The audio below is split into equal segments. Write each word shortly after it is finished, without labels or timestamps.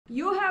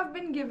You have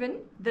been given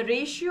the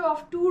ratio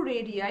of two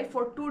radii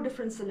for two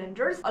different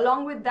cylinders.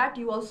 Along with that,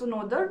 you also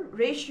know the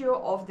ratio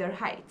of their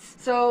heights.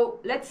 So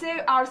let's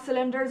say our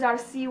cylinders are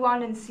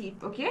C1 and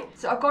C2, okay?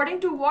 So according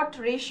to what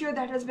ratio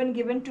that has been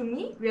given to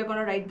me, we are going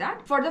to write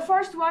that. For the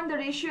first one, the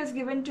ratio is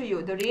given to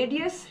you. The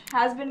radius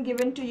has been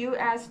given to you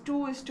as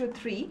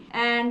 2:3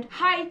 and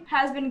height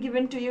has been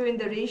given to you in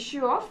the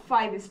ratio of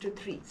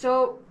 5:3.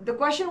 So the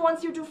question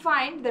wants you to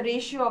find the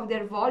ratio of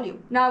their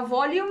volume. Now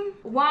volume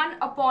 1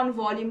 upon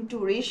volume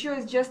 2 ratio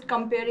is just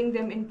comparing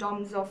them in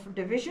terms of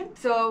division.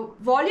 So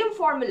volume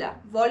formula,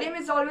 volume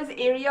is always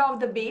area of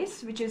the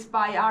base, which is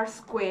pi r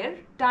square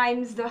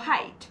times the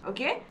height,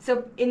 okay?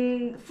 So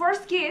in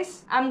first case,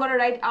 I'm going to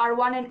write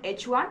r1 and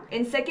h1.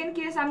 In second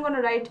case, I'm going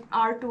to write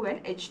r2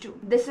 and h2.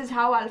 This is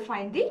how I'll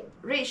find the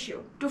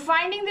ratio. To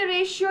finding the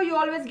ratio, you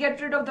always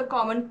get rid of the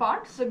common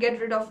part. So get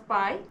rid of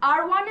pi.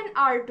 R1 and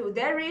R2,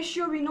 their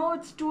ratio, we know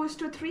it's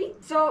 2:3.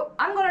 So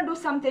I'm going to do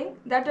something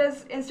that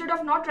is, instead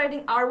of not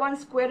writing r1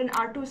 square and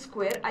r2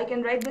 square, I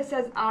can write this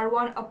as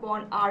r1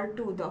 upon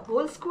r2 the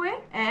whole square.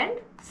 And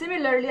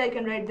similarly, I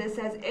can write this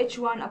as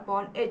h1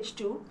 upon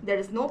h2. There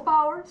is no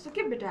power, so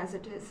keep it as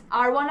it is.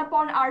 R1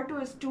 upon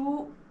R2 is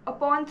 2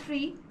 upon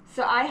 3.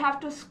 So I have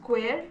to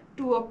square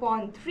 2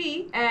 upon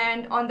 3,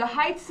 and on the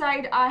height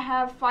side I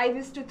have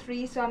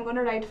 5:3, so I'm going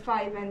to write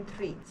 5 and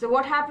 3. So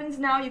what happens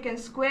now, you can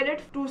square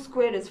it. 2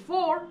 square is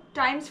 4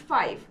 times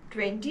 5,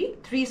 20.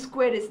 3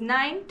 square is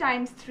 9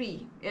 times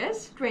 3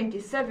 is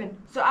 27.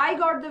 So I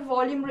got the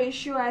volume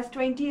ratio as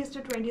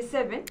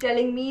 20:27,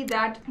 telling me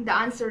that the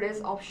answer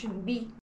is option B.